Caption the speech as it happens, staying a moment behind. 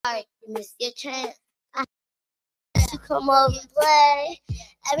like you missed your chance. I had to come over and play.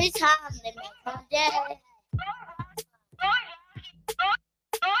 Every time they make my day.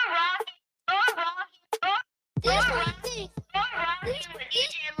 This one thing.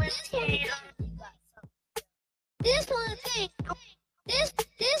 This one thing.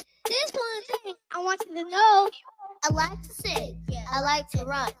 This one thing I want you to know. I like to sing. I like to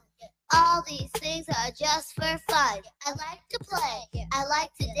run. All these things are just for fun. I like to play. I like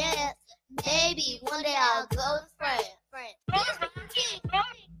to dance. Maybe one day I'll go to France. This one thing.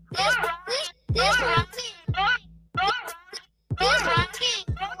 This one thing. This one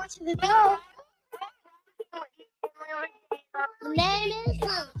thing I want you to know. My name is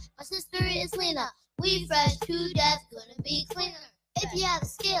Luna. My sister is Lena. We fresh to death, couldn't be cleaner. If you have a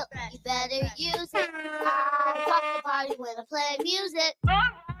skill, you better use it. I rock the party when I play music.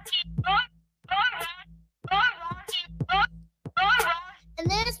 And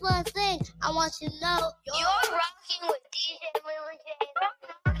there's one thing I want you to know. You're rocking with DJ Lily Jade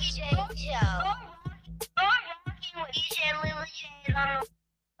on the Jade Show. You're rocking with DJ Lily Jade on the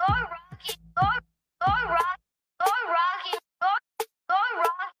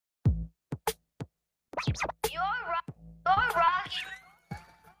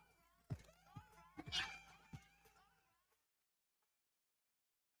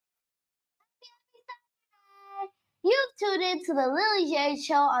You've tuned into the Lily Jade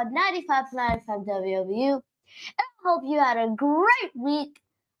Show on 95.9 FM WOVU. And I hope you had a great week.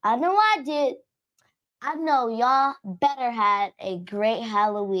 I know I did. I know y'all better had a great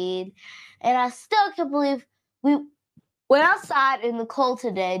Halloween. And I still can't believe we went outside in the cold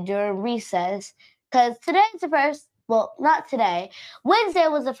today during recess. Because today's the first, well, not today. Wednesday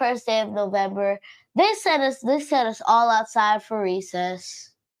was the first day of November. They sent us all outside for recess.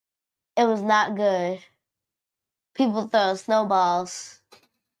 It was not good. People throwing snowballs.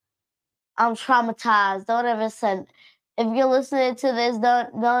 I'm traumatized. Don't ever send. If you're listening to this,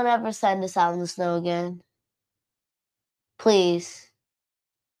 don't ever send us out in the snow again. Please.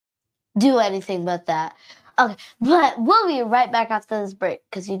 Do anything but that. Okay, but we'll be right back after this break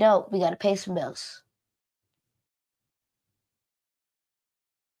because we got to pay some bills.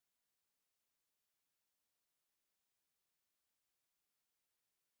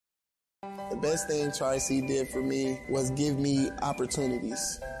 The best thing Tri-C did for me was give me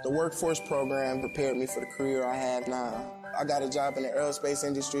opportunities. The workforce program prepared me for the career I have now. I got a job in the aerospace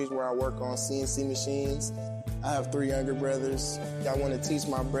industries where I work on CNC machines. I have 3 younger brothers. I want to teach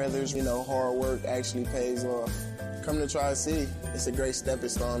my brothers, hard work actually pays off. Come to Tri-C. It's a great stepping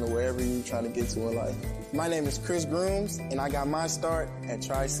stone to wherever you're trying to get to in life. My name is Chris Grooms, and I got my start at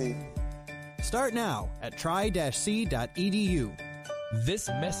Tri-C. Start now at tri-c.edu. This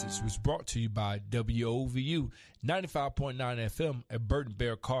message was brought to you by WOVU 95.9 FM at Burton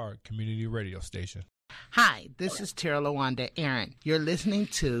Bear Carr Community Radio Station. Hi, this is Tara LaWanda Aaron. You're listening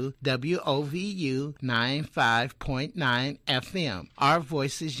to WOVU 95.9 FM. Our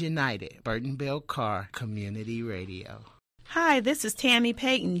Voices United, Burton Bear Carr Community Radio. Hi, this is Tammy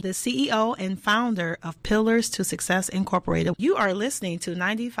Payton, the CEO and founder of Pillars to Success Incorporated. You are listening to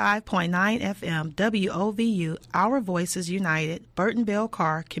 95.9 FM WOVU, Our Voices United, Burton Bear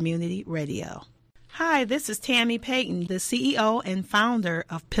Carr Community Radio. Hi, this is Tammy Payton, the CEO and founder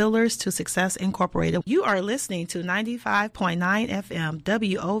of Pillars to Success Incorporated. You are listening to 95.9 FM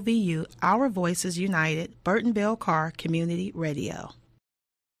WOVU, Our Voices United, Burton Bear Carr Community Radio.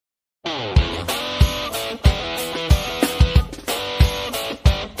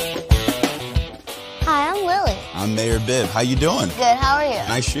 Hi, I'm Lily. I'm Mayor Bibb. How you doing? Good, how are you?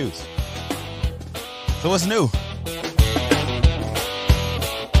 Nice shoes. So what's new?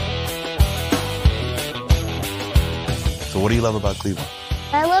 So what do you love about Cleveland?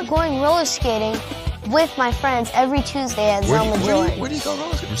 I love going roller skating with my friends every Tuesday at Zelma George. Where do you go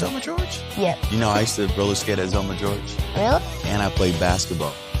roller skating? Zelma George? Yep. I used to roller skate at Zelma George. Really? And I played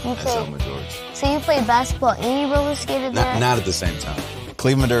basketball at Zelma George. So you played basketball and you roller skated there? Not at the same time.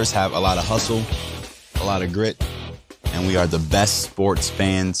 Clevelanders have a lot of hustle, a lot of grit, and we are the best sports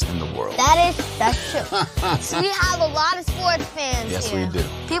fans in the world. That's true. So we have a lot of sports fans Yes, here. we do.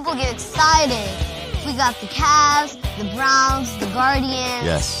 People get excited. We got the Cavs, the Browns, the Guardians.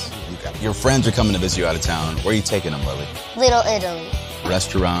 Yes. Your friends are coming to visit you out of town. Where are you taking them, Lily? Little Italy.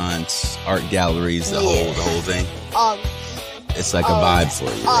 Restaurants, art galleries, the whole thing. It's like a vibe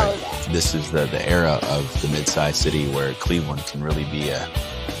for you, right? This is the era of the mid-sized city where Cleveland can really be a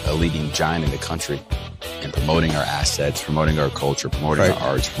leading giant in the country in promoting our assets, promoting our culture, promoting our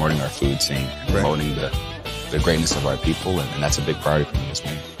arts, promoting our food scene, promoting the greatness of our people, and that's a big priority for me as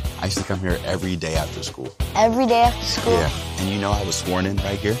well. I used to come here every day after school. Every day after school? Yeah. And you know I was sworn in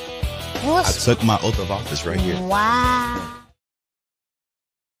right here? I took my oath of office right here. Wow.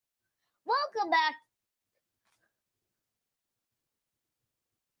 Welcome back.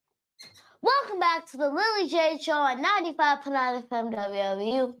 Welcome back to the Lily Jade Show on 95.9 FM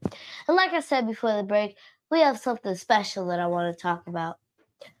WLVU. And like I said before the break, we have something special that I want to talk about.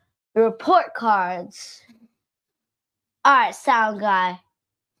 The report cards. All right, sound guy,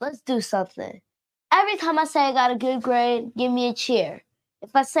 let's do something. Every time I say I got a good grade, give me a cheer.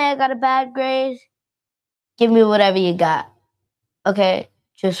 If I say I got a bad grade, give me whatever you got. Okay?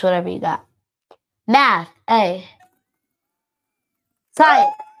 Just whatever you got. Math, A.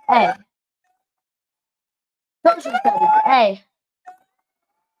 Science, A. Social studies, A.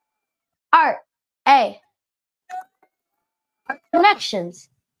 Art, A. Art connections,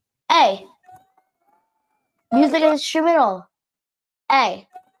 A. Music instrumental, A.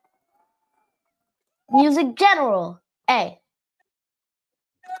 Music general, A.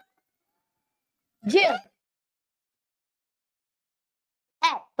 Gym, A.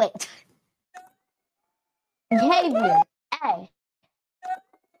 Wait. Behavior, A.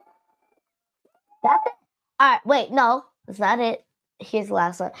 That's it? Alright, wait, no, that's not it. Here's the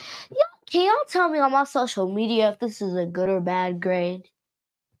last one. Can y'all tell me on my social media if this is a good or bad grade?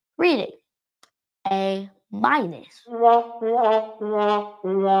 Reading, A minus.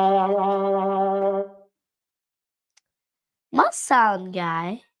 My sound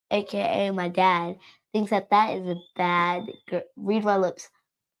guy, aka my dad, thinks that is a bad grade. Read my lips.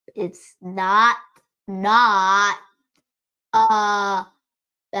 It's not a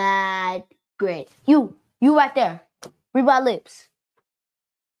bad grade. You right there. Read my lips.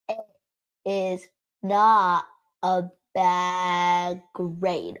 It is not a bad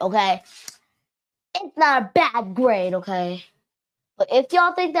grade, okay? It's not a bad grade, okay? But if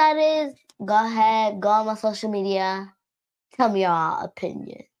y'all think that is, go ahead, go on my social media, tell me your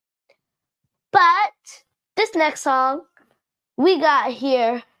opinion. But this next song we got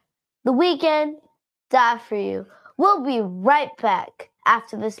here, The Weeknd, Die For You. We'll be right back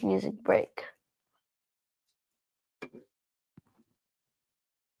after this music break.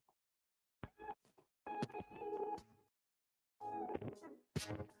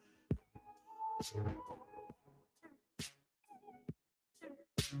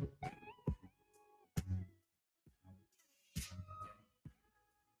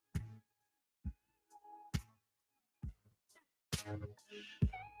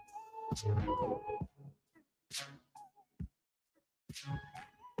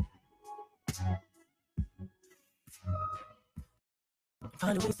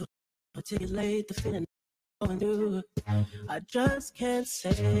 Find a way to articulate the feeling going through. I just can't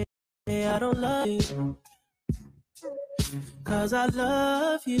say I don't love you, 'cause I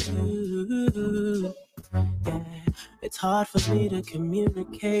love you. Yeah, it's hard for me to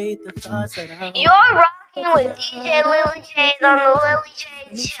communicate the thoughts that I. You're rocking with DJ Lily Jade on the Lily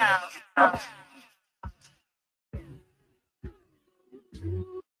Jade Show.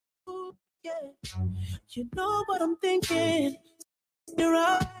 Yeah, you know what I'm thinking. In your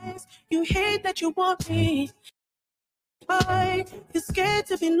eyes, you hate that you want me. Why? You're scared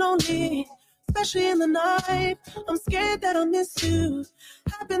to be lonely, especially in the night. I'm scared that I'll miss you.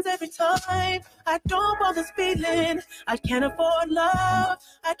 Happens every time. I don't want this feeling. I can't afford love.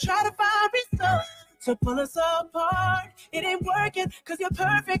 I try to find reason to pull us apart. It ain't working, 'cause you're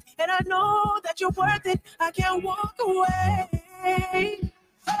perfect, and I know that you're worth it. I can't walk away.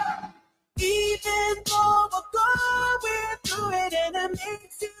 Even though we're going through it and it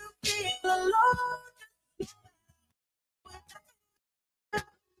makes you feel alone.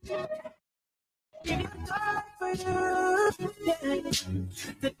 Die for you. Yeah.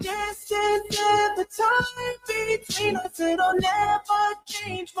 The distance and the time between us, it'll never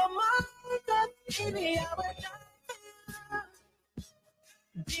change my mind. 'Cause baby, I would die for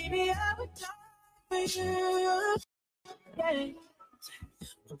you. Baby, I would die for you. Yeah.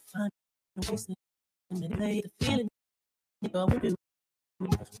 I'm fine. I'm wasting a minute later, feeling you go with you.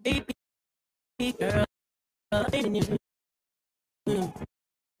 Baby, girl, I'm hating you.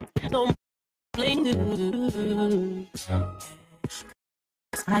 Don't blame you.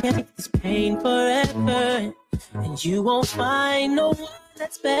 I can take this pain forever, and you won't find no one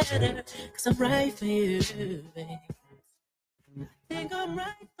that's better. 'Cause I'm right for you, babe. I think I'm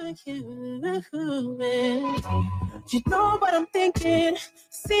right for you, babe. You know what I'm thinking,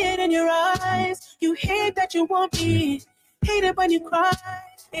 see it in your eyes. You hate that you want me, hate it when you cry.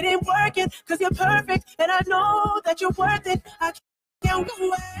 It ain't working, 'cause you're perfect, and I know that you're worth it. I can't go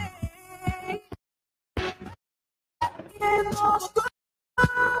away.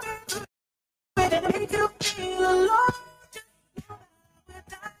 make you feel alone.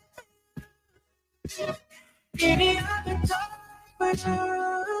 Baby, I've been talking with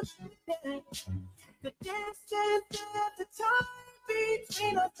you. The distance at the time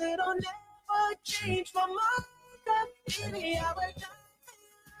between us, it'll never change my mind. 'Cause baby, I would die for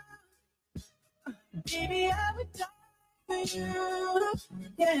you. Baby, I would die for you.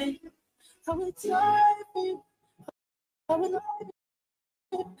 Yeah, I would die for you. I would die for you.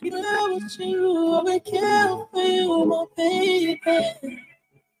 Be love with you. I would kill for you, my baby.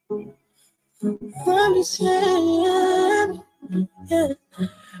 I'm just saying, yeah.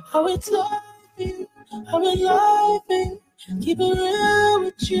 I would die for you. I would lie for you. Keep it real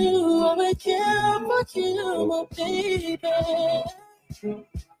with you. I would care for you, my baby.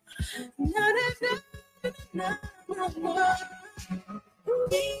 Na na na na na na.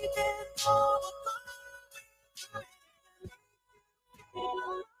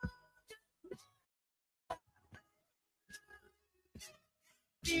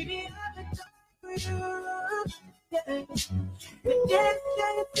 Baby, I would die for you. Yeah. Yeah, yeah,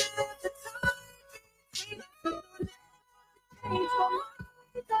 yeah, the time.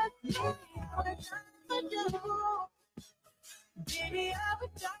 Baby, I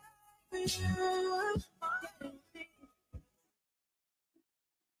would die for you.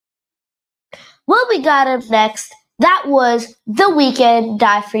 What we got up next, that was The Weeknd,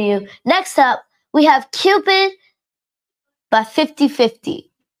 Die For You. Next up, we have Cupid by 50/50.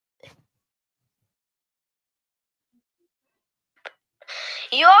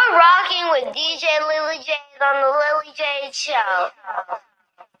 You're rocking with DJ Lily Jade on the Lily Jade Show.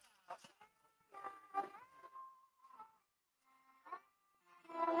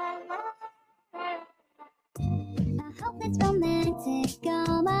 I hope it's romantic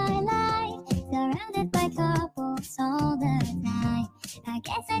all my life, surrounded by couples all the time. I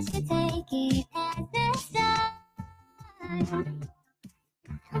guess I should take it as the start.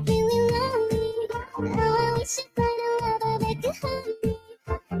 I'm feeling lonely, how I wish I find a lover that could hold me.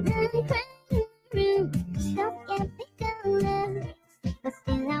 I'm crying in the room, still can't think of love, but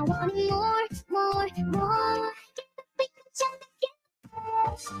still I want more, more, more. We can try to get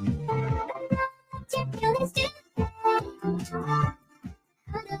feel this too.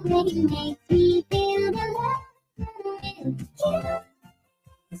 How the way you make me feel the love with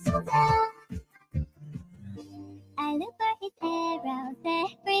you so down. I look for his arrows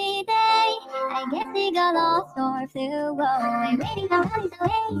every day. I guess he got lost or flew away. Waiting how long he's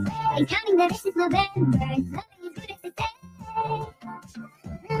away. He's counting the days since November. It's nothing as good as his day.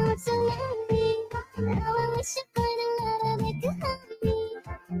 Now I'm so lonely. Now I wish I find a lover that could hold me.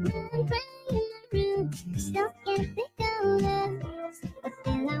 Now I'm crying in my room. Still can't think of love, but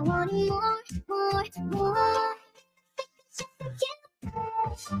still I want more, more, more.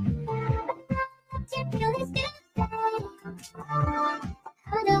 Can't feel this good.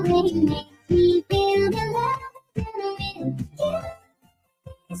 How the way you make me feel the love with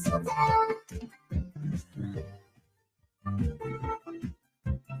you so down.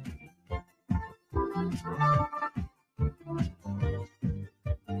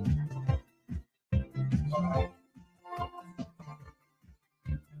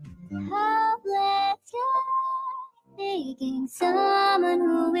 Hopeless guy, seeking someone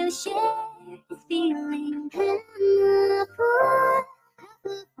who will share his feeling. I'm a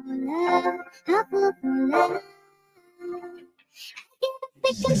fool for love, a fool for love. Give a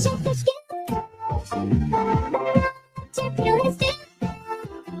pick and check the skin. To feel his skin.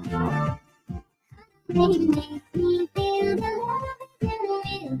 They make me feel the love with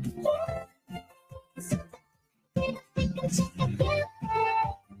you. Give a pick and check the skin.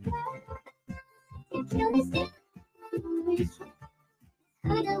 To feel his skin.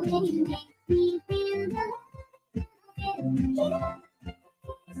 How the way you make me feel the love with you.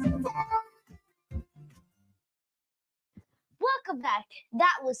 Welcome back.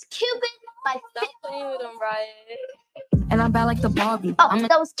 That was Cupid by 50. And I'm bad like the Barbie.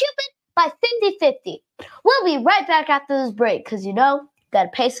 That was Cupid by 50/50. We'll be right back after this break, because gotta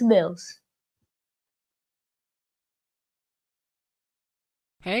pay some bills.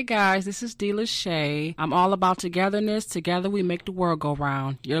 Hey guys, this is Dealer Shay. I'm all about togetherness. Together we make the world go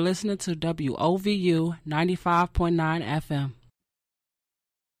round. You're listening to WOVU 95.9 FM.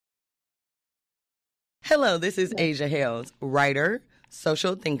 Hello, this is Asia Hales, writer,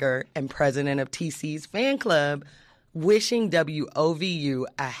 social thinker, and president of TC's fan club, wishing WOVU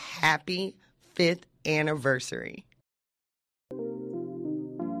a happy 5th anniversary.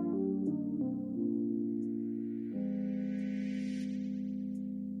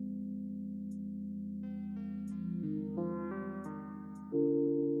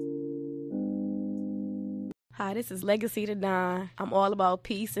 Hi, this is Legacy to Nine. I'm all about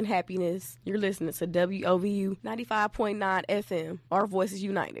peace and happiness. You're listening to WOVU 95.9 FM. Our voices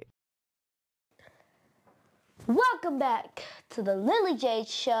united. Welcome back to the Lily Jade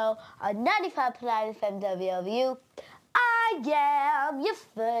Show on 95.9 FM WOVU. I am your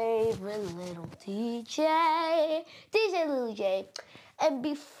favorite little DJ, DJ Lily Jade. And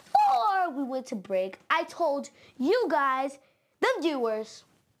before we went to break, I told you guys, the viewers,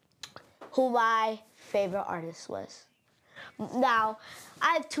 who my favorite artist was. Now,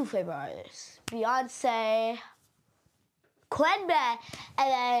 I have two favorite artists, Beyonce, Gwen Bed, and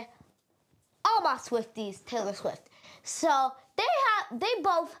then all my Swifties, Taylor Swift. So they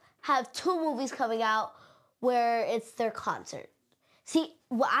both have two movies coming out where it's their concert. See,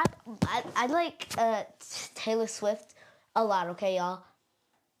 well, I like Taylor Swift a lot, okay, y'all?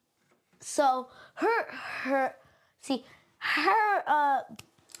 So her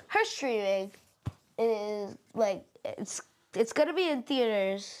streaming is like it's gonna be in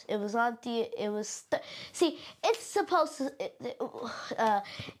theaters. It was on it's supposed to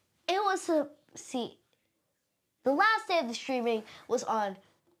the last day of the streaming was on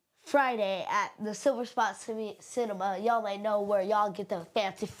Friday at the Silver Spot Cinema. Y'all might know where y'all get the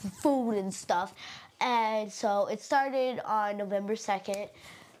fancy food and stuff. And so it started on November 2nd.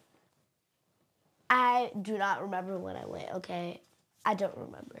 I do not remember when I went, okay? I don't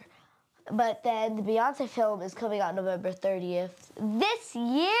remember. But then the Beyonce film is coming out November 30th this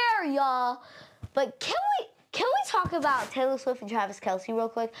year, y'all. But can we talk about Taylor Swift and Travis Kelce real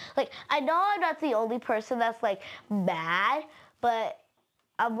quick? Like, I know I'm not the only person that's, like, mad, but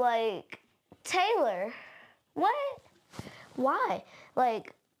I'm like, Taylor, what? Why?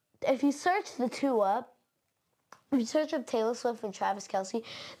 Like, if you search the two up, if you search up Taylor Swift and Travis Kelce,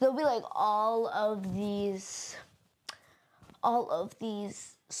 there'll be, like, all of these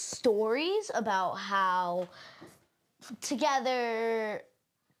stories about how together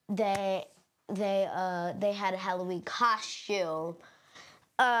they had a Halloween costume,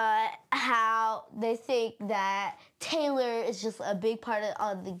 how they think that Taylor is just a big part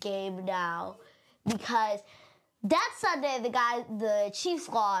of the game now because that Sunday the Chiefs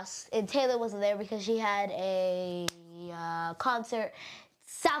lost and Taylor wasn't there because she had a concert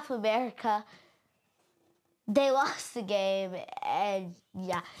South America. They lost the game, and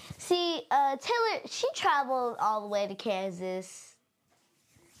yeah. See, Taylor, she traveled all the way to Kansas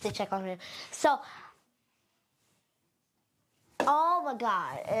to check on him. So, oh my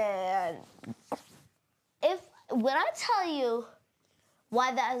God. And when I tell you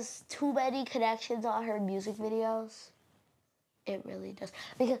why there's too many connections on her music videos, it really does.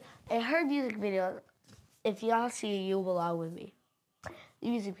 Because in her music video, if y'all see You Belong With Me, the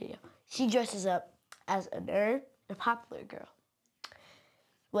music video, she dresses up as a nerd, a popular girl.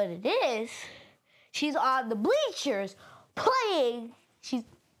 What it is, she's on the bleachers playing. She's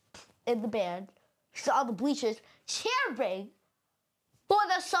in the band. She's on the bleachers cheering for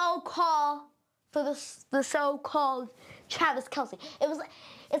the so-called Travis Kelce.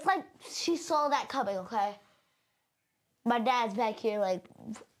 It's like she saw that coming. Okay, my dad's back here like,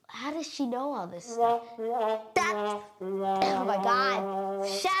 how does she know all this stuff? Oh my God.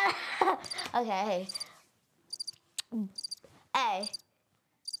 Shut up. Okay. Hey,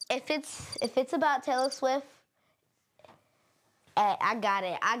 if it's about Taylor Swift, hey, I got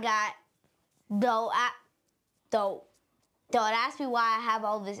it. Don't ask me why I have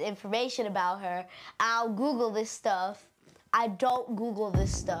all this information about her. I'll Google this stuff. I don't Google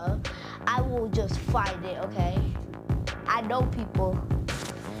this stuff. I will just find it, okay? I know people.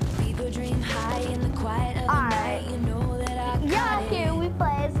 Dream high in the quiet of the night. You know that I got yeah, here we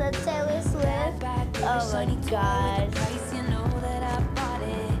play some Taylor Swift. Oh my God. You know that I bought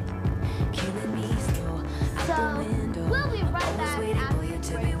it. Killing me still out the window. We'll be right back after you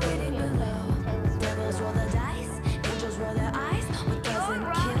to be waiting below. Devils roll the dice, angels roll their eyes. What doesn't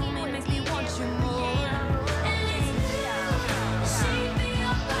kill me makes me want you more.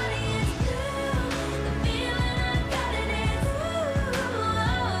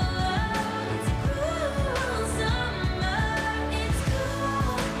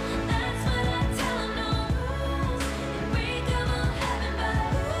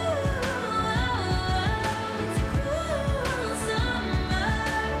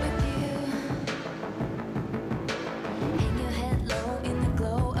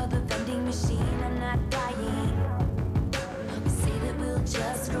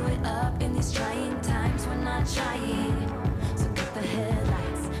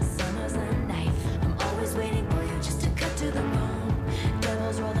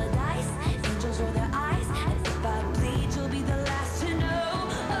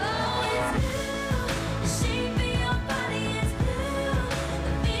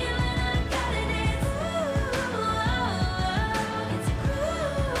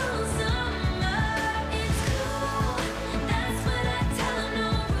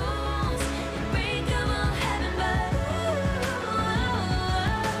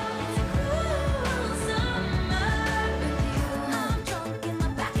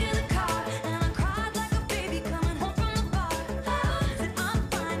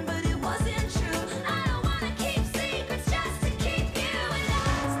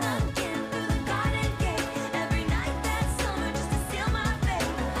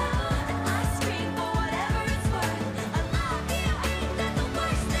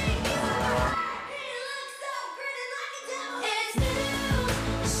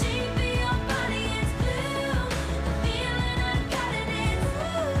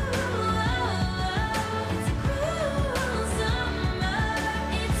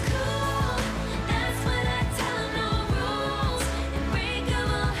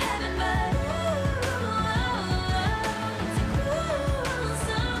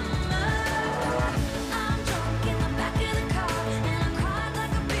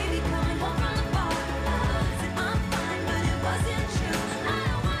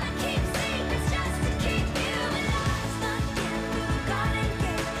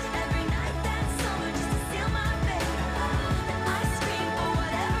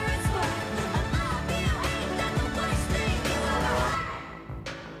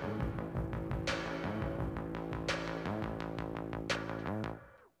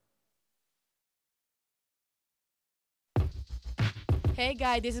 Hey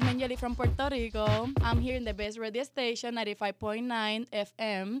guys, this is Menjeli from Puerto Rico. I'm here in the best radio station, 95.9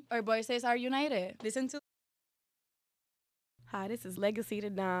 FM. Our voices are united. Listen to. Hi, this is Legacy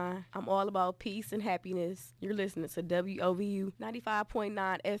to Nine. I'm all about peace and happiness. You're listening to WOVU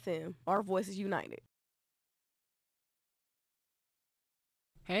 95.9 FM. Our voices united.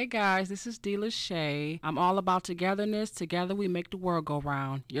 Hey guys, this is Dealer Shay. I'm all about togetherness. Together we make the world go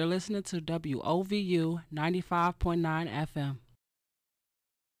round. You're listening to WOVU 95.9 FM.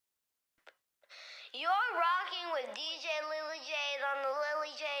 You're rocking with DJ Lily Jade on the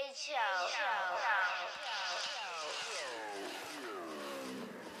Lily Jade Show.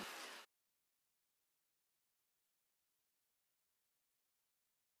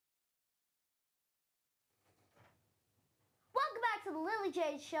 Welcome back to the Lily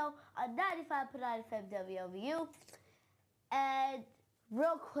Jade Show on 95.9 FM WOVU. And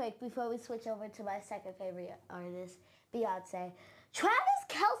real quick, before we switch over to my second favorite artist, Beyonce, Travis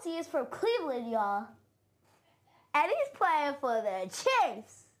Kelce is from Cleveland, y'all. And he's playing for the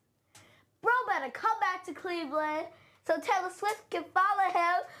Chiefs. Bro better come back to Cleveland so Taylor Swift can follow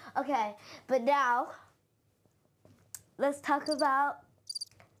him. Okay, but now, let's talk about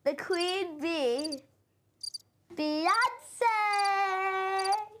the Queen Bee, Beyonce.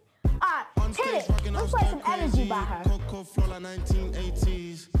 Alright, hit it. Let's play some energy by her.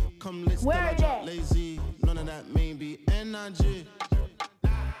 Where are they? Lazy. None of that maybe energy.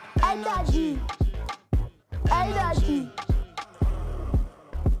 Energy. Energy.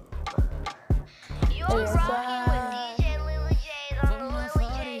 You're rocking with DJ Lily Jade on the Lily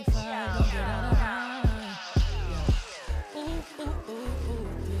Jade Show. Ooh, ooh, ooh, ooh,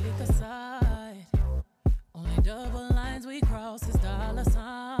 pick a side. Only double lines we cross is dollar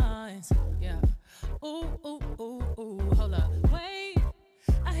signs. Yeah. Ooh, ooh, ooh, ooh, hold up. Wait,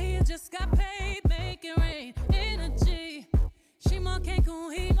 I hear you just got paid, make it rain. Energy. She more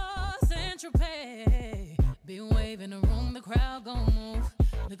Cancun, he more Central Pay. Be waving the room, the crowd gon' move.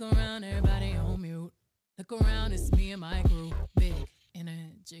 Look around, everybody on mute. Look around, it's me and my crew. Big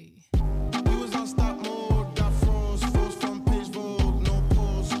energy. We was on stop mode, got froze from page Vogue. No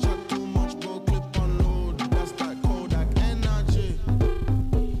pause, chat too much, bro, clip on load. That's that Kodak energy.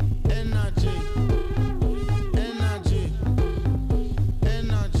 Energy. Energy.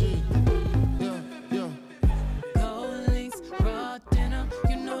 Energy. Yeah, yeah. Gold links, raw dinner.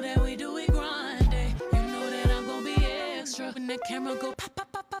 You know that we do it grinding. You know that I'm gon' be extra. When the camera go pop,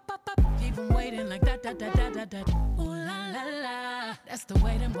 pop, pop, pop, pop, pop. Keep 'em waiting like that, that, that, that, that, that. Ooh la la la. That's the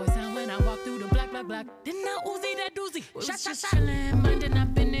way them boys sound when I walk through the black, black, black. Didn't I Uzi that doozy? Shot, shot, shot. Chillin', minding our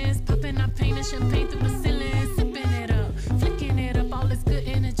business. Popping our paint and champagne through the ceiling. Sipping it up, flicking it up. All this good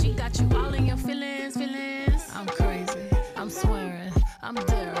energy got you all in your feelings, feelings. I'm crazy, I'm swearing, I'm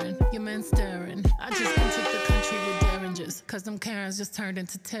daring. Your man staring. I just entered the country with derringers. Cause them Karens just turned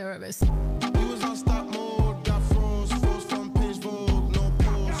into terrorists. We was on stop mode, got froze from page Vogue. No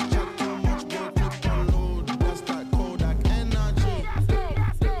pause, chat too much, bro, clip on load. That's that Kodak energy.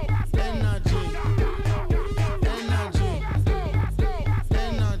 Energy. Energy.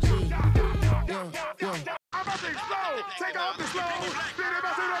 Energy. Yeah, yeah. I'm about to explode. Take off the slow.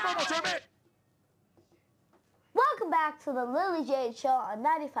 Welcome back to the Lily Jade Show on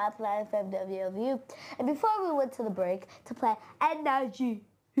 95.9 FM WOVU. And before we went to the break to play Energy,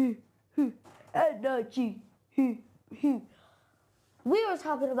 Energy, we were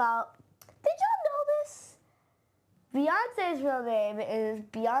talking about, did y'all know this? Beyonce's real name is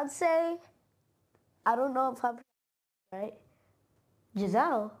Beyonce, I don't know if I'm right,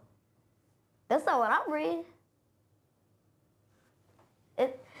 Giselle. That's not what I'm reading.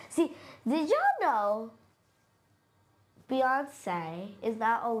 See, did y'all know Beyonce is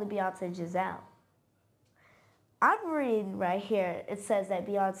not only Beyonce Giselle? I'm reading right here. It says that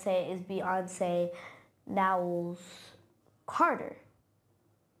Beyonce is Beyonce Knowles Carter.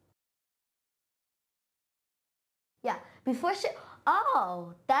 Yeah, before she...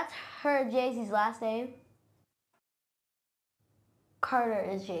 Oh, that's her Jay-Z's last name? Carter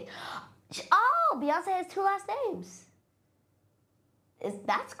is Jay. Oh, Beyonce has two last names.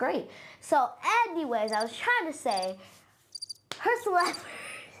 That's great. So, anyways, I was trying to say, her celebrity...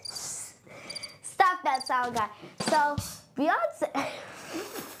 Stop that sound, guy. So, Beyonce...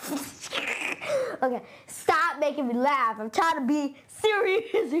 Okay, stop making me laugh. I'm trying to be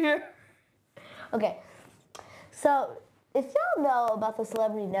serious here. Okay, so if y'all know about the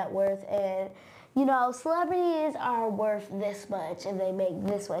celebrity net worth, and you know, celebrities are worth this much and they make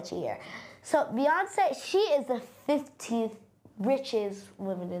this much a year. So Beyonce, she is the 15th richest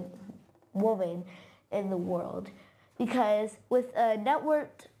woman in the world, because with a net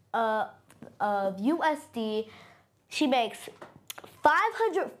worth of USD, she makes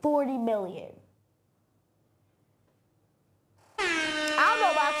 $540 million. I don't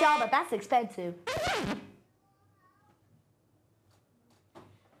know about y'all, but that's expensive.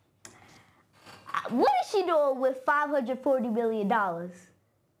 What is she doing with $540 million?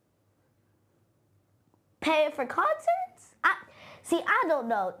 Paying for concerts? I don't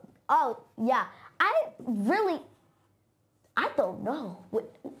know. Oh, yeah. I don't know.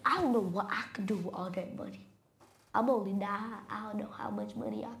 I don't know what I could do with all that money. I'm only 9. I don't know how much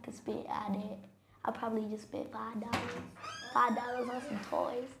money I could spend on that. I probably just spent $5. $5 on some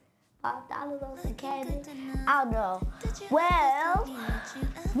toys. $5 on some candy. I don't know. Well,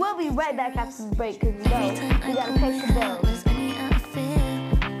 we'll be right back after the break because we gotta pay some bills.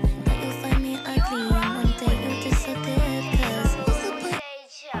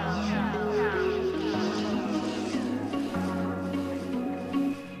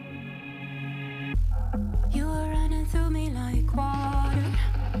 You were running through me like water.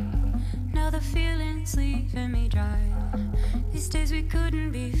 Now the feeling's leaving me dry. These days we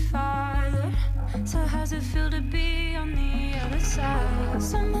couldn't be farther. So how's it feel to be on the other side?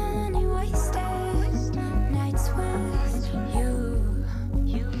 So many wasted nights with you.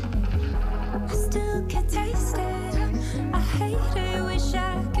 I still can't taste it. I hate it, wish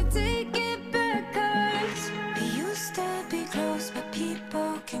I could take it back. 'Cause we used to be close, but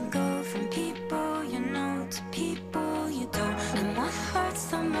people can go from people you know to people you don't. And what hurts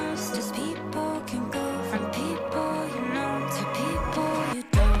the most is people can go from people you know to people you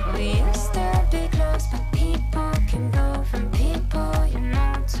don't. We used to be close, but people can go from people you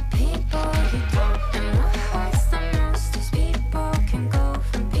know to people you don't. And what hurts the most is people can go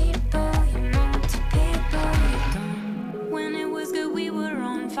from people you know to people you don't. When it was good, we were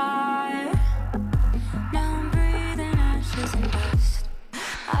on fire. Now I'm breathing ashes and dust.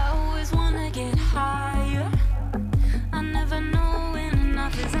 I always wanna get higher. I never know when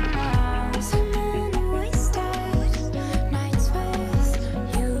enough is enough. So many wasted nights with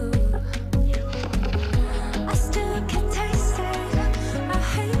you. I still can't taste it. I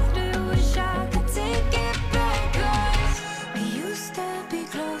hate it, wish I could take it back. 'Cause we used to be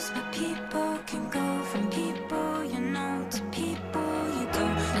close, but people can go from people you know to people you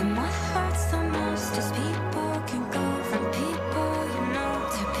don't. And what hurts the most is people can go from people you know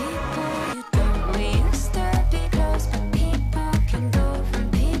to people you don't. We used to be close, but people can go from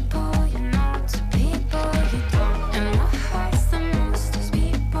people you know to people you don't. And what hurts the most is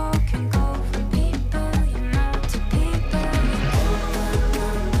people can go from people you know to people you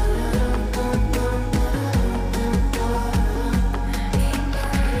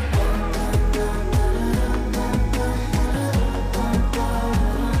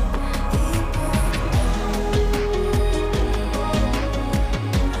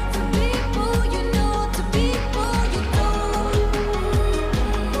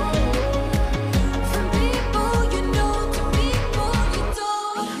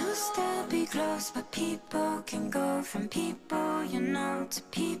from people you know to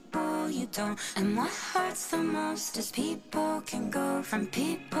people you don't. And what hurts the most is people can go from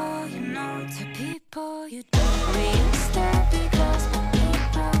people you know to people you don't. We used to be close, but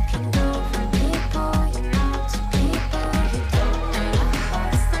people can go from people you know to people you don't. And what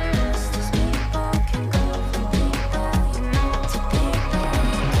hurts the most is people can go from people you know to people you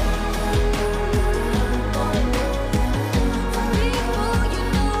don't. From people you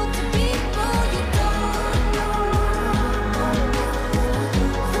know to people you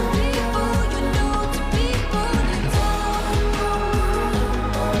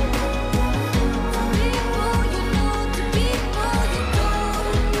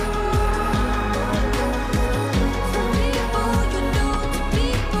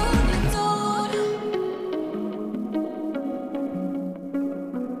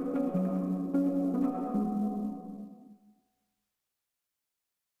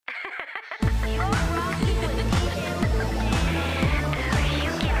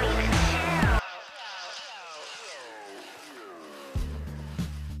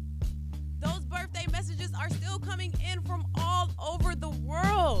Those birthday messages are still coming in from all over the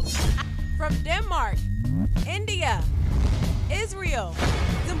world. From Denmark, India, Israel,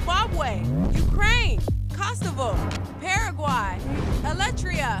 Zimbabwe, Ukraine, Kosovo, Paraguay,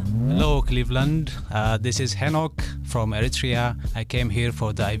 Eritrea. Hello, Cleveland. This is Henok from Eritrea. I came here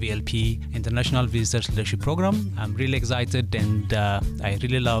for the IVLP International Visitors Leadership Program. I'm really excited and I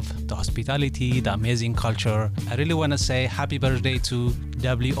really love the hospitality, the amazing culture. I really want to say happy birthday to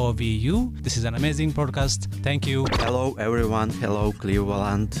WOVU. This is an amazing broadcast. Thank you. Hello everyone. Hello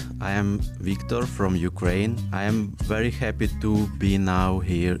Cleveland. I am Victor from Ukraine. I am very happy to be now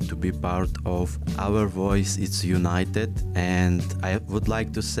here to be part of Our Voice It's United, and I would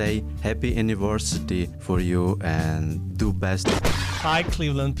like to say happy anniversary for you and do best. Hi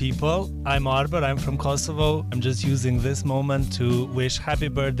Cleveland people, I'm Arbor, I'm from Kosovo. I'm just using this moment to wish happy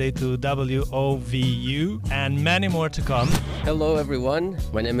birthday to WOVU and many more to come. Hello everyone,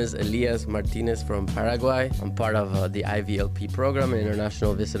 my name is Elias Martinez from Paraguay. I'm part of the IVLP program, an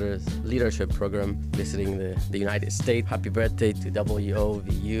International Visitors Leadership Program, visiting the United States. Happy birthday to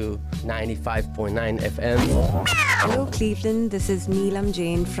WOVU 95.9 FM. Hello Cleveland, this is Neelam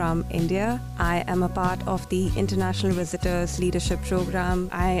Jain from India. I am a part of the International Visitors Leadership Program.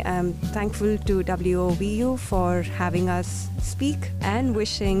 I am thankful to WOVU for having us speak and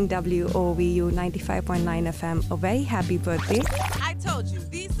wishing WOVU 95.9 FM a very happy birthday. I told you,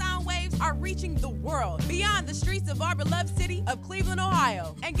 these sound waves are reaching the world, beyond the streets of our beloved city of Cleveland,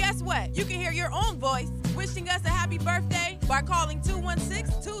 Ohio. And guess what? You can hear your own voice wishing us a happy birthday by calling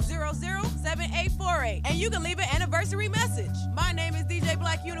 216-200-7848. And you can leave an anniversary message. My name is DJ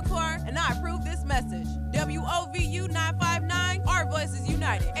Black Unicorn, and I approve this message. WOVU 959, Our Voices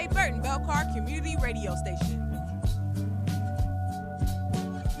United, a Burton Belcar community radio station.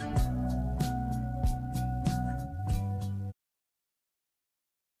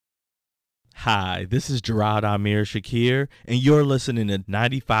 Hi, this is Gerard Amir Shakir, and you're listening to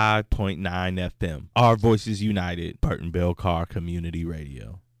 95.9 FM, Our Voices United, Burton Belcar Community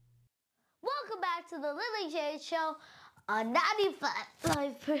Radio. Welcome back to the Lily Jade Show on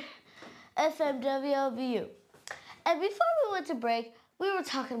 95.9 FM WOVU. And before we went to break, we were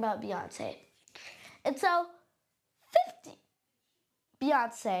talking about Beyonce. And so,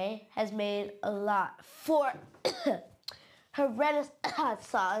 Beyonce has made a lot for her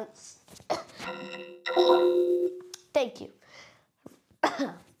Renaissance. Thank you.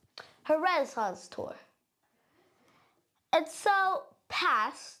 Her Renaissance tour. And so,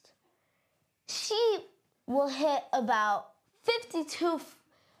 she will hit about 52.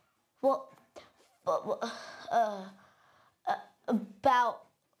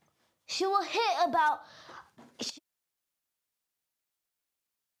 She will hit about.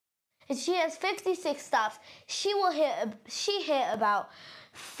 And she has 56 stops. She hit about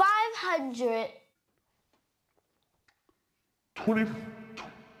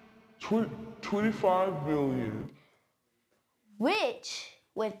 25 million. Which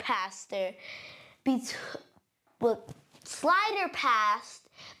would past her, will slide her past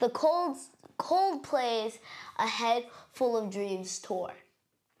the Coldplay's A Head Full of Dreams tour.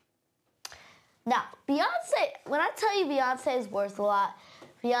 Now, Beyonce, when I tell you Beyonce is worth a lot,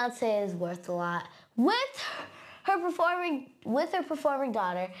 Beyonce is worth a lot. With her performing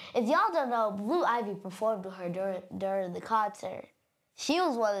daughter, if y'all don't know, Blue Ivy performed with her during the concert. She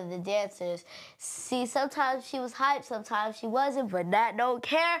was one of the dancers. See, sometimes she was hyped, sometimes she wasn't, but that don't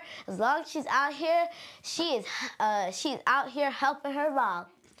care. As long as she's out here, she's out here helping her mom.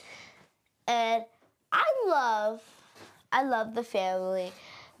 And I love the family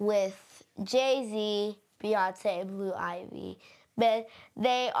with Jay-Z, Beyonce, and Blue Ivy. Man,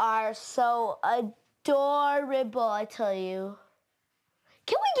 they are so adorable, I tell you.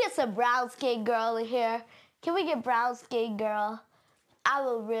 Can we get some brown skin girl in here? Can we get brown skin girl? I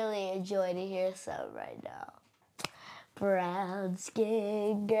will really enjoy to hear some right now. Brown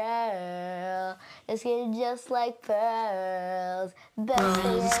skin girl, your skin just like pearls.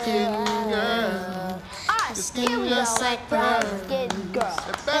 Brown skin girl, your skin just like pearls. Brown skin girl,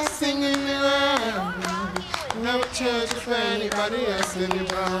 the best thing in the world. Never change for anybody else than your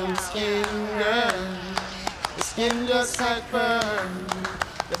brown skin girl. Your skin just like pearls.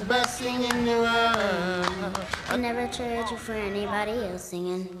 The best thing in the world. I never trade you for anybody else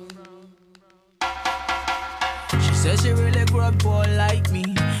singing. She says she really grew up poor like me.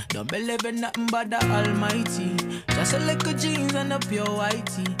 Don't believe in nothing but the Almighty. Just a little jeans and a pure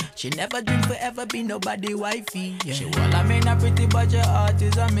whitey. She never dreamed forever be nobody wifey. Yeah. She well, I mean, a pretty but your heart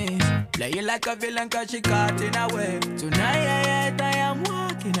is a miss. Play you like a villain cause she caught in a way. Tonight I am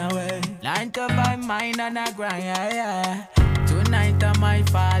walking away. 9 to 5 mine and a grind, yeah. Tonight I might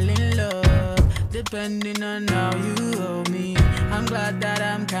fall in love, depending on how you hold me. I'm glad that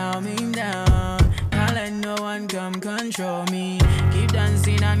I'm calming down. Can't let no one come control me. Keep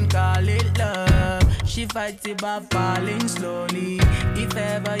dancing and call it love. She fights it by falling slowly. If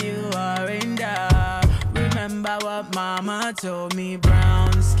ever you are in doubt, remember what mama told me.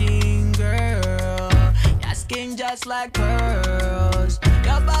 Brown skin girl, your skin just like pearls.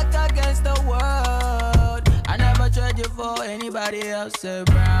 You're back against the world. I never trade you for anybody else. A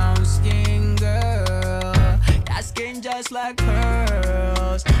brown skin girl, that skin just like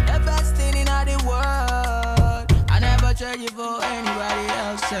pearls. The best thing in all the world. I never trade you for anybody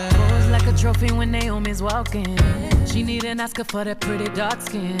else. Pose like a trophy when Naomi's walking. She need an Oscar for that pretty dark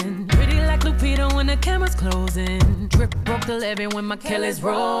skin. Pretty like Lupita when the camera's closing. Drip broke the levee when my Kelly's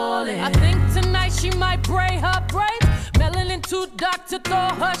rolling. I think tonight she might braid her braids. Melanin too dark to throw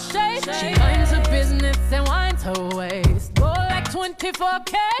her shade. She minds her business and winds her waist. Go like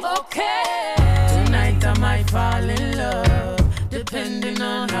 24K. Okay. Tonight I might fall in love, depending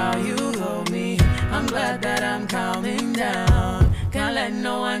on how you hold me. I'm glad that I'm calming down. Can't let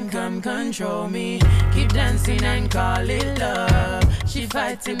no one come control me. Keep dancing and call it love. She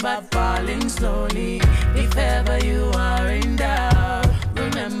fighting but falling slowly. If ever you are in doubt,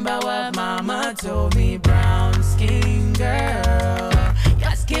 remember what mama told me. Brown skin girl,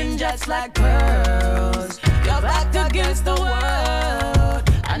 your skin just like pearls. You're back against the world.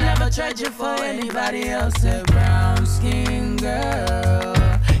 I never tried you for anybody else. A brown skin girl,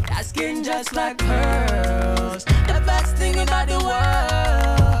 your skin just like pearls. The best thing about the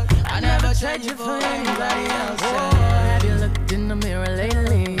world. I never tried you for anybody else. Oh, have you looked in the mirror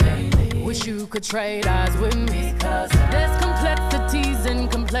lately? Wish you could trade eyes with me. Cause there's complexities in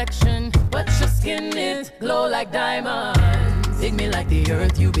complexion, but your skin is glow like diamonds. Dig me like the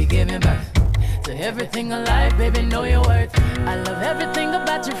earth, you be giving birth to everything alive, baby, know your worth. I love everything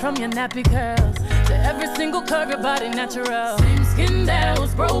about you, from your nappy curls to every single curve, your body natural. Same skin that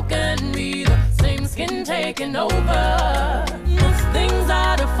was broken, be the same skin taking over. Most things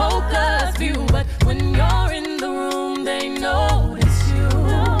out of focus view, but when you're in the room, they notice you.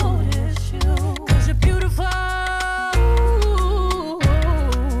 Cause you're beautiful.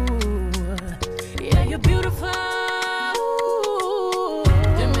 Yeah, you're beautiful.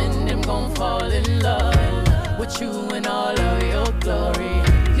 Them and them gon' fall in love with you in all of your glory.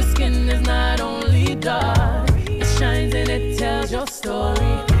 Your skin is not only dark, it shines and it tells your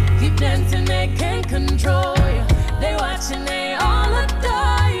story. Keep dancing, they can't control you. They watching, they all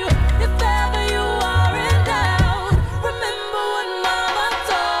adore you. If ever you are in doubt, remember what mama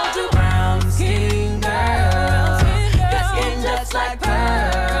told you. Brown skin girl, your skin just like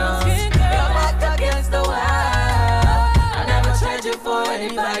pearls. You're back against the world. I never tried you for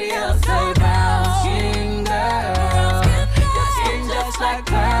anybody else. Say brown skin girl, your skin just like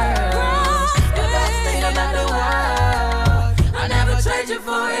pearls. The best thing about the world. I never tried you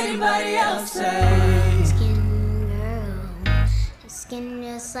for anybody else. Say skin girl, your skin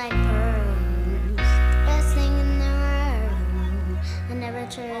just like pearls. Best thing in the world. I never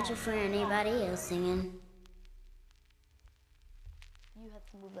trade you for anybody else singing. You have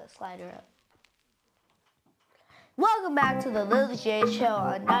to move that slider up. Welcome back to the Lily Jade Show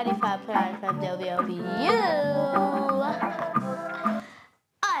on 95.9 FM WLBU.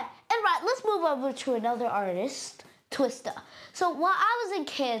 Alright, and right, let's move over to another artist, Twista. So while I was in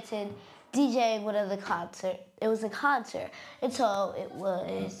Canton DJing one of the concert, it was a concert, and so it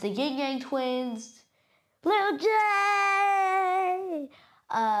was the Yin Yang Twins, Lil J,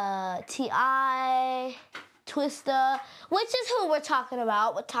 T.I., Twista, which is who we're talking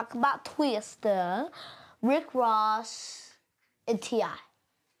about. We're talking about Twista, Rick Ross, and T.I.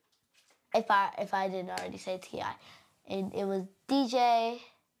 If I didn't already say T.I. And it was DJ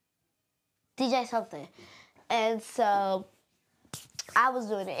something. And so I was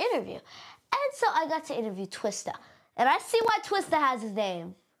doing an interview. And so I got to interview Twista. And I see why Twista has his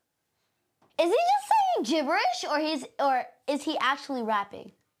name. Is he just saying gibberish or is he actually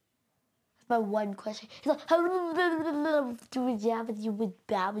rapping? That's my one question. He's like,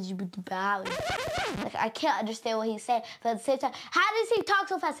 I can't understand what he's saying, but at the same time, how does he talk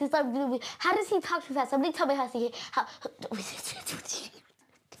so fast? He's like, how does he talk so fast? Somebody tell me how he.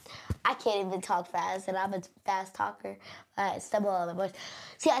 I can't even talk fast, and I'm a fast talker. I stumble on my words.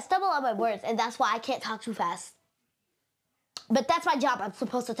 See, I stumble on my words, and that's why I can't talk too fast. But that's my job. I'm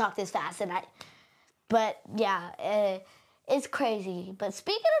supposed to talk this fast, but yeah, it's crazy. But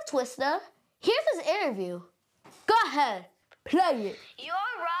speaking of Twista, here's his interview. Go ahead, play it. You're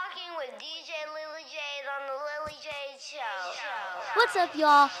rocking with DJ Lily Jade on the Lily Jade Show. What's up,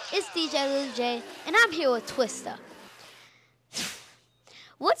 y'all? It's DJ Lil J, and I'm here with Twista.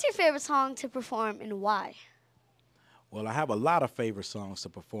 What's your favorite song to perform and why? Well, I have a lot of favorite songs to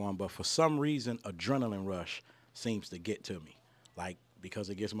perform, but for some reason, Adrenaline Rush seems to get to me. Like, because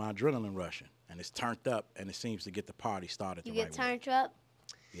it gets my adrenaline rushing, and it's turned up, and it seems to get the party started You the get right way. turned up?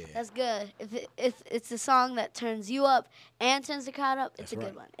 Yeah. That's good. If it's a song that turns you up and turns the crowd up, it's That's a good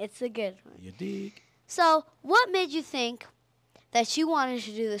right. one. It's a good one. You dig? So, what made you think that you wanted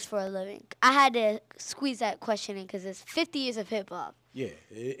to do this for a living? I had to squeeze that question in because it's 50 years of hip hop. Yeah,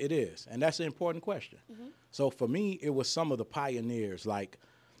 it is. And that's an important question. So for me, it was some of the pioneers. Like,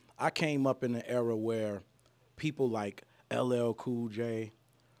 I came up in an era where people like LL Cool J,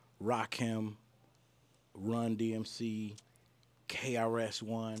 Rakim, Run DMC,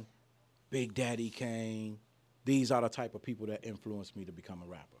 KRS-One, Big Daddy Kane. These are the type of people that influenced me to become a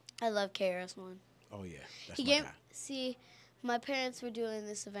rapper. I love KRS-One. Oh, yeah. That's He my gave, guy. see, my parents were doing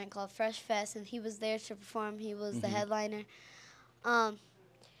this event called Fresh Fest, and he was there to perform. He was the headliner.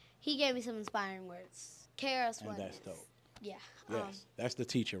 He gave me some inspiring words. KRS-One. And that's dope. Yeah. Yes, that's the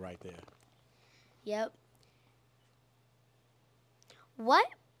teacher right there. Yep. What?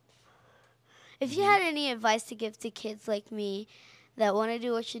 If you had any advice to give to kids like me that want to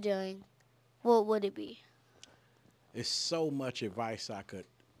do what you're doing, what would it be? It's so much advice I could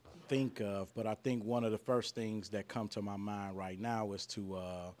think of, but I think one of the first things that come to my mind right now is to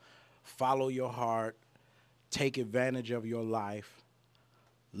follow your heart, take advantage of your life,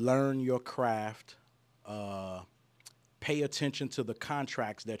 learn your craft, pay attention to the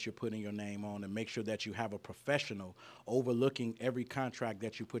contracts that you're putting your name on, and make sure that you have a professional overlooking every contract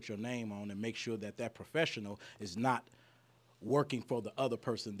that you put your name on, and make sure that that professional is not working for the other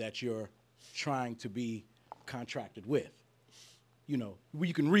person that you're trying to be contracted with. You know,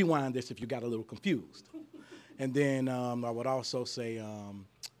 you can rewind this if you got a little confused. And then I would also say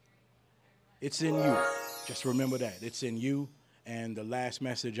it's in you. Just remember that. It's in you. And the last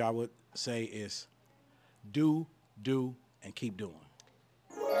message I would say is do, and keep doing.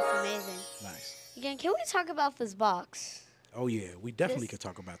 That's amazing. Nice. Again, can we talk about this box? Oh, yeah. We definitely could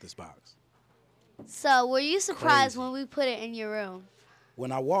talk about this box. So, were you surprised when we put it in your room?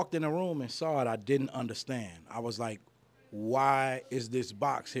 When I walked in the room and saw it, I didn't understand. I was like, why is this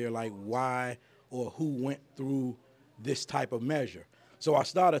box here? Like, why or who went through this type of measure? So I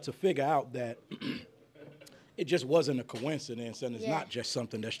started to figure out that it just wasn't a coincidence, and it's not just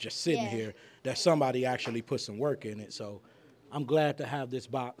something that's just sitting here, that somebody actually put some work in it. So I'm glad to have this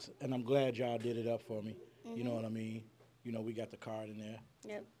box, and I'm glad y'all did it up for me. You know what I mean? You know, we got the card in there.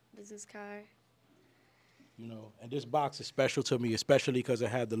 Yep, business card. You know, and this box is special to me, especially because it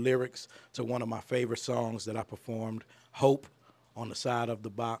had the lyrics to one of my favorite songs that I performed, Hope, on the side of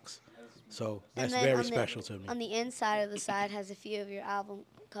the box. So that's very special to me. On the inside of the side has a few of your album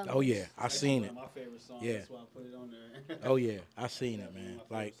covers. Oh, yeah, I seen it. My favorite song, Yeah. that's why I put it on there. Oh, yeah, I seen it, man.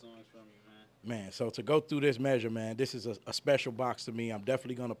 Like, man, so to go through this measure, man, this is a special box to me. I'm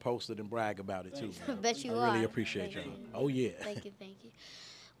definitely going to post it and brag about it, too, man. Bet you I are. really appreciate y'all. Oh, yeah. Thank you, thank you.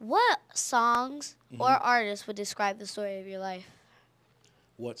 What songs or artists would describe the story of your life?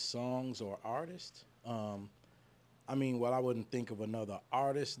 What songs or artists? I mean, well, I wouldn't think of another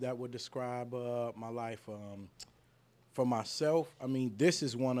artist that would describe my life. For myself, I mean, this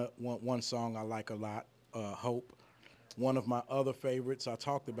is one song I like a lot, Hope. One of my other favorites I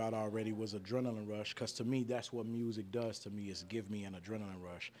talked about already was Adrenaline Rush, because to me, that's what music does to me, is give me an adrenaline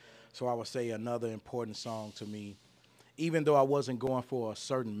rush. So I would say another important song to me, even though I wasn't going for a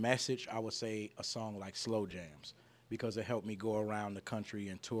certain message, I would say a song like Slow Jams, because it helped me go around the country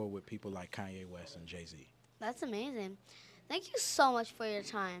and tour with people like Kanye West and Jay-Z. That's amazing. Thank you so much for your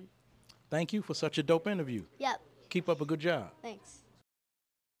time. Thank you for such a dope interview. Yep. Keep up a good job. Thanks.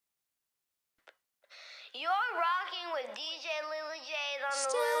 You're rocking with DJ Lily Jade on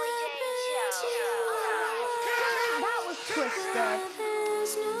the Lily Jade Show. That was Twister.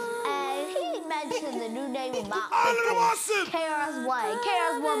 And he mentioned the new name of my uncle, KRS-One.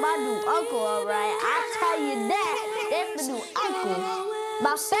 KRS-One, my new uncle, all right? I tell you that. That's my new uncle.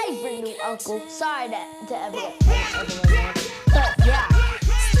 My favorite new uncle. Sorry to everyone. But yeah,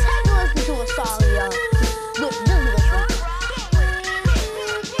 take a listen to a song, y'all. Really listen.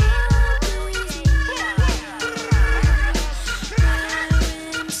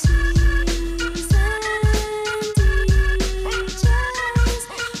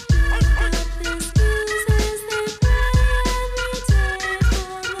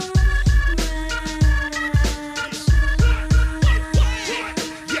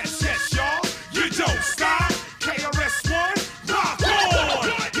 Yes, y'all, you don't stop. KRS-One,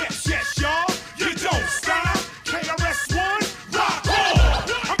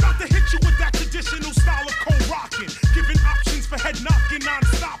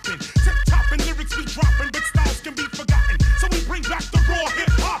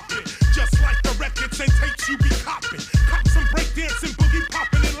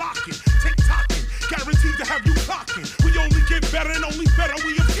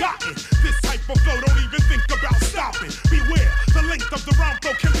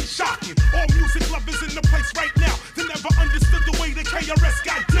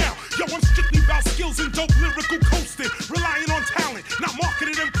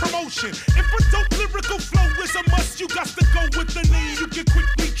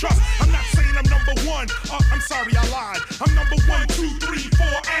 I'm sorry, I lied. I'm number 1, 2, 3, 4,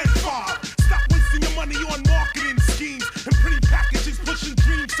 and 5. Stop wasting your money on marketing schemes and pretty packages pushing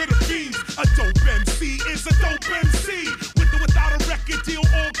dreams to the beams. A dope MC is a dope MC. With or without a record deal,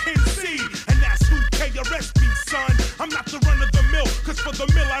 all can see. And that's who KRS be, son. I'm not the run of the mill, cause for the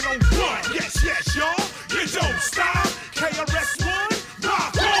mill I don't run. Yes, yes, y'all, you don't stop. KRS-One,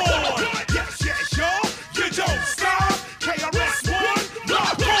 rock on. Yes, yes, y'all, you don't stop. KRS-One,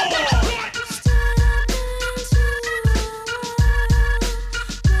 rock on.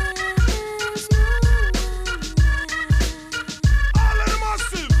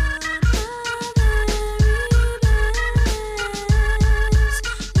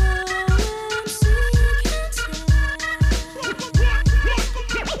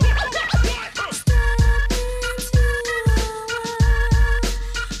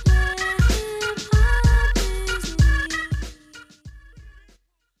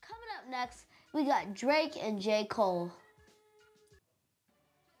 Next, we got Drake and J. Cole.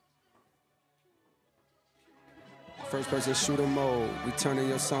 First person shooter mode. We turning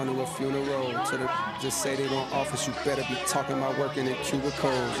your son to a funeral. To the just say they don't office, you better be talking about working in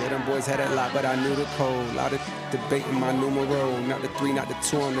cubicles. Yeah, them boys had that lot, but I knew the code. Lot of debating my numero. Not the 3, not the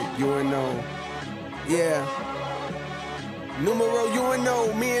 2 on the UNO. Yeah. Numero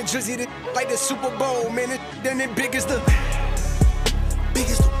UNO. Me and Drizzy did like the Super Bowl. Man, then it big as the what? Big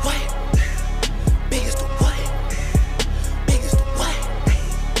as the what? Big as the what?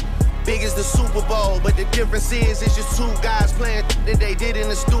 Big as the Super Bowl, but the difference is it's just 2 guys playing that they did in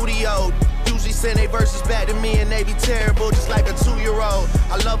the studio. Usually send they verses back to me and they be terrible, just like a 2-year-old.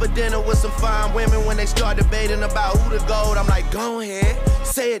 I love a dinner with some fine women. When they start debating about who the GOAT, I'm like, go ahead,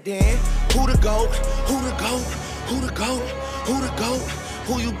 say it then. Who the GOAT? Who the GOAT? Who the GOAT? Who the GOAT?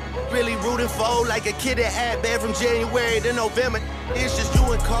 Who you really rooting for? Like a kid that had bad from January to November. It's just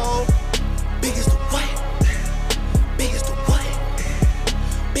you and Cole. Big as the what? Big as the what?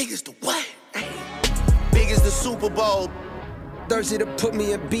 Big as the what? Big as the Super Bowl. Thirsty to put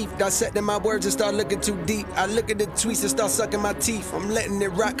me in beef. Dissecting my words and start looking too deep. I look at the tweets and start sucking my teeth. I'm letting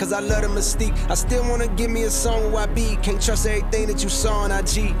it rock cause I love the mystique. I still wanna give me a song where I be. Can't trust everything that you saw on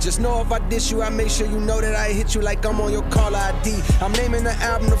IG. Just know if I diss you, I make sure you know that I hit you like I'm on your caller ID. I'm naming the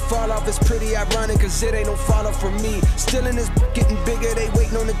album to fall off. It's pretty ironic cause it ain't no follow from me. Still in this getting bigger. They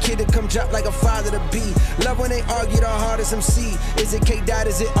waiting on the kid to come drop like a father to be. Love when they argue the hardest MC. Is it K Dot,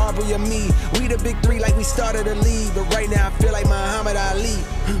 is it Aubrey or me? We the big 3 like we started a league. But right now I feel like Muhammad Ali.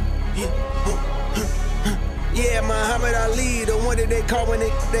 Yeah, Muhammad Ali, the one that they call when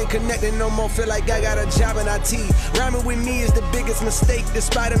they ain't connected no more. Feel like I got a job in IT. Rhyming with me is the biggest mistake. The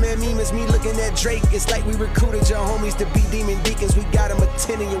Spider-Man meme is me looking at Drake. It's like we recruited your homies to be demon deacons. We got them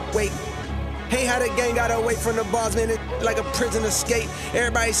attending your wake. Hey, how the gang got away from the bars, man, it's like a prison escape.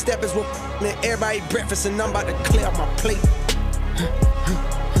 Everybody step is and everybody breakfast, and I'm about to clear up my plate.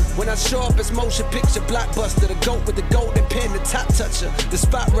 When I show up, it's motion picture blockbuster. The GOAT with the golden pen, the top toucher, the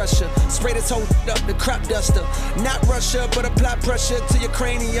spot rusher. Spray this whole up, the crop duster. Not Russia, but apply pressure to your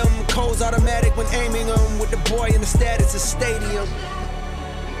cranium. Cole's automatic when aiming them. With the boy in the status of stadium.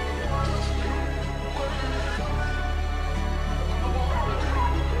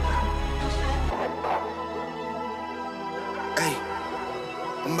 Hey,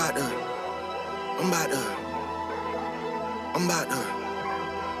 I'm about to.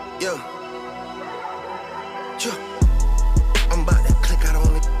 Yo, I'm about to click out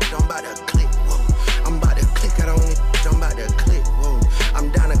on it, I'm about to click, whoa. I'm about to click out on it, I'm about to click, whoa.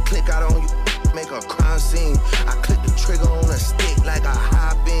 I'm down to click out on you, make a crime scene. I click the trigger on a stick like a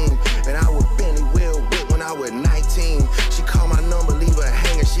high beam. And I would Benny Will whip when I was 19. She called my number, leave her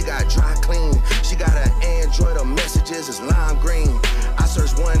hanging, she got dry clean. She got an Android, her messages is lime green. I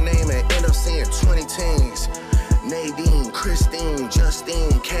search one name and end up seeing 20 teens. Nadine, Christine,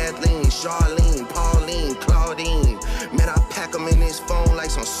 Justine, Kathleen, Charlene, Pauline, Claudine. Man, I pack them in this phone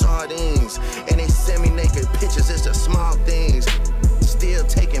like some sardines. And they send me naked pictures, it's the small things. Still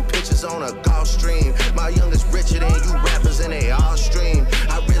taking pictures on a golf stream. My youngest richer than you rappers and they all stream.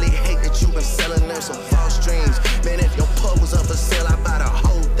 I really hate that you been selling them some false dreams. Man, if your pub was up for sale, I'd buy the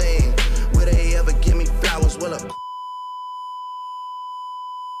whole thing. Will they ever give me flowers? Well,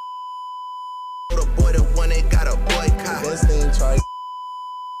 the boy, the one that got a boycott. Best thing try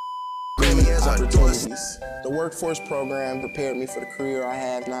opportunities. The workforce program prepared me for the career I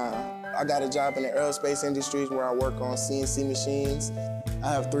have now. I got a job in the aerospace industries where I work on CNC machines.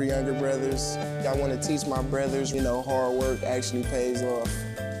 I have 3 younger brothers. I want to teach my brothers, hard work actually pays off.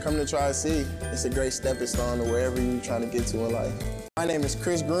 Come to Tri-C. It's a great stepping stone to wherever you're trying to get to in life. My name is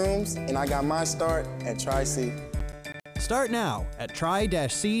Chris Grooms, and I got my start at Tri-C. Start now at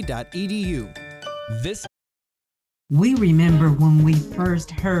tri-c.edu. This We remember when we first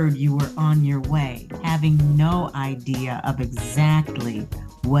heard you were on your way, having no idea of exactly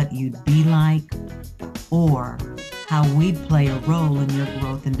what you'd be like or how we'd play a role in your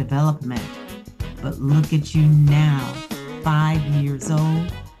growth and development. But look at you now, 5 years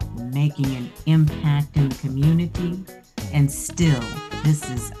old, making an impact in the community, and still, this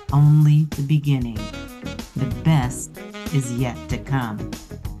is only the beginning. The best is yet to come.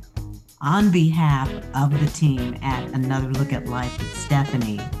 On behalf of the team at Another Look at Life with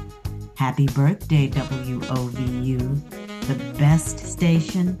Stephanie, happy birthday, WOVU, the best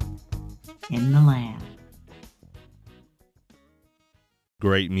station in the land.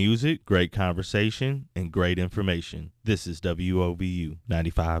 Great music, great conversation, and great information. This is WOVU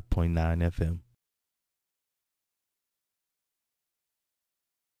 95.9 FM.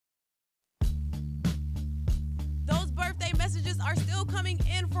 Those birthday messages are still coming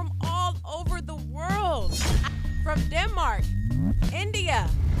in from all over the world. From Denmark, India,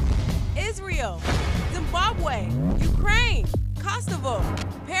 Israel, Zimbabwe, Ukraine, Kosovo,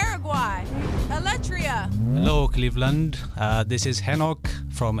 Paraguay, Eritrea. Hello, Cleveland. This is Henok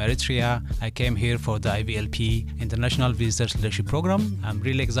from Eritrea. I came here for the IVLP International Visitors Leadership Program. I'm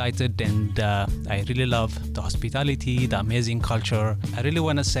really excited and I really love the hospitality, the amazing culture. I really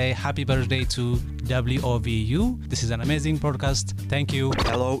want to say happy birthday to WOVU. This is an amazing podcast. Thank you.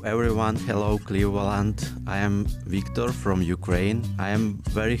 Hello everyone. Hello Cleveland. I am Victor from Ukraine. I am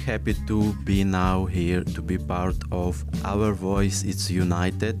very happy to be now here to be part of Our Voice It's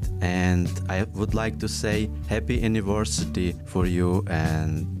United, and I would like to say happy anniversary for you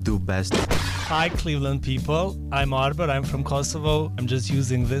and do best. Hi, Cleveland people. I'm Arbor. I'm from Kosovo. I'm just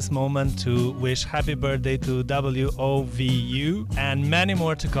using this moment to wish happy birthday to WOVU and many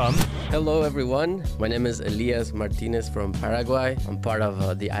more to come. Hello, everyone. My name is Elias Martinez from Paraguay. I'm part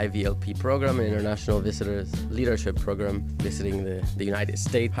of the IVLP program, International Visitors Leadership Program, visiting the United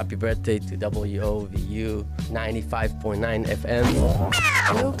States. Happy birthday to WOVU 95.9 FM.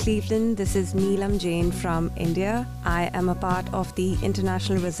 Hello, Cleveland. This is Neelam Jain from India. I am a part of the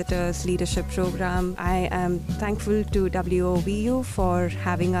International Visitors Leadership Program. I am thankful to WOVU for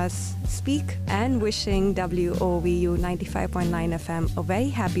having us speak and wishing WOVU 95.9 FM a very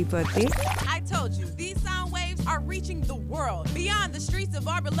happy birthday. I told you, these sound waves are reaching the world, beyond the streets of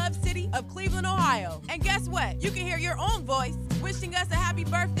our beloved city of Cleveland, Ohio. And guess what? You can hear your own voice wishing us a happy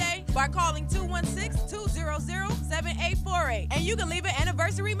birthday by calling 216-200-7848. And you can leave an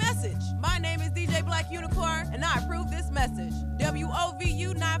anniversary message. My name is DJ Black Unicorn, and I approve this message.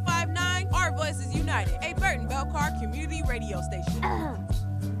 WOVU 959, Our Voices United, a Burton Belcar community radio station.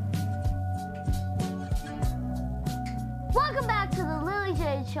 Welcome back to the Lily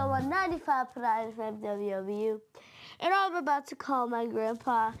Jade Show on 95.9 FM WOVU. And I'm about to call my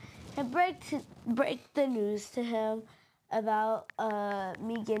grandpa and break the news to him about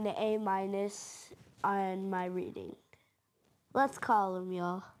me getting an A- on my reading. Let's call him,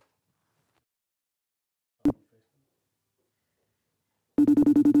 y'all.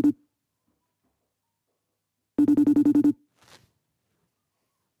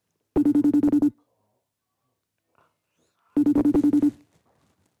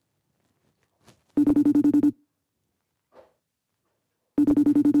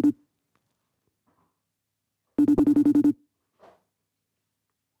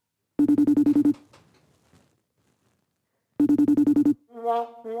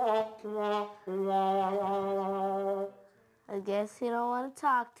 I guess he don't want to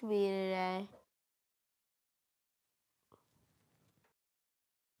talk to me today.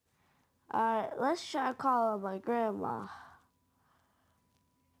 Alright, let's try calling my grandma.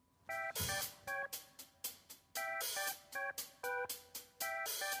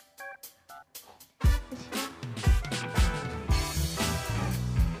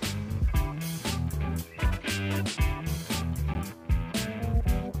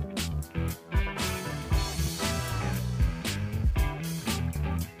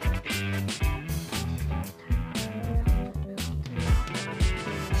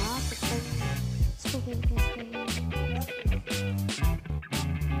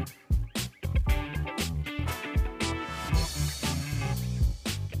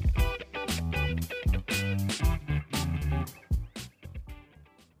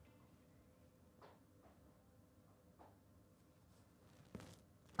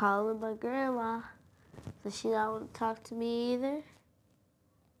 Calling my grandma. Does she not want to talk to me either?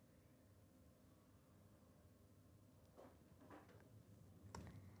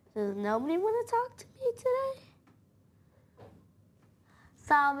 Does nobody want to talk to me today?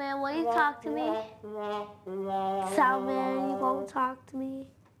 Salman, will you talk to me? Salman, you won't talk to me?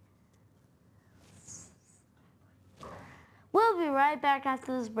 We'll be right back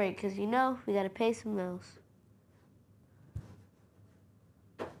after this break because we got to pay some bills.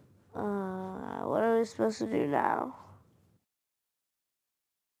 What are we supposed to do now?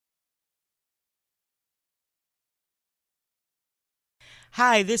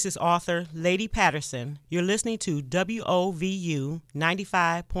 Hi, this is author Lady Patterson. You're listening to WOVU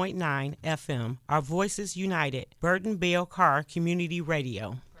 95.9 FM, Our Voices United, Burton-Bell Carr Community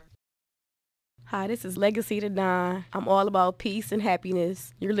Radio. Hi, this is Legacy to Nine. I'm all about peace and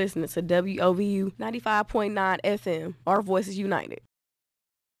happiness. You're listening to WOVU 95.9 FM, Our Voices United.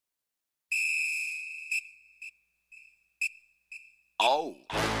 Oh.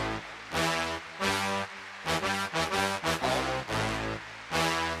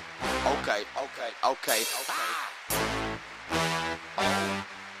 Okay.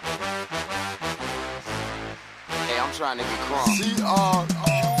 Hey, I'm trying to get crunk.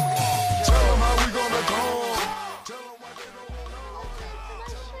 Tell them how we gonna go.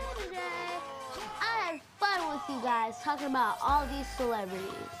 I had fun with you guys talking about all these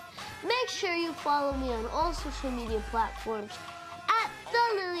celebrities. Make sure you follow me on all social media platforms at The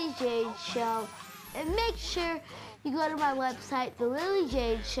Lily Jade Show. And make sure you go to my website,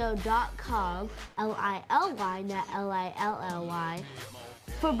 thelilyjadeshow.com, L-I-L-Y, not L-I-L-L-Y,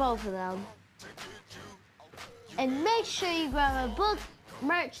 for both of them. And make sure you grab my book,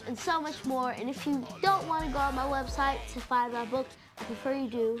 merch, and so much more. And if you don't want to go on my website to find my book, I prefer you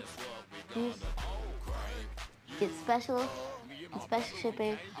do. Please get special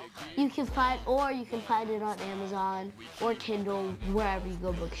shipping. You can find it on Amazon or Kindle, wherever you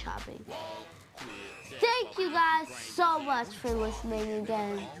go book shopping. Thank you guys so much for listening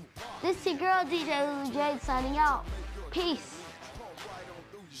again. This is your girl, DJ Lily Jade, signing out. Peace.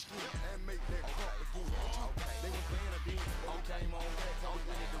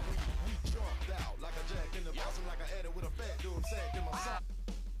 Like a jack in the boss, like I had it with a fat dude, sack in my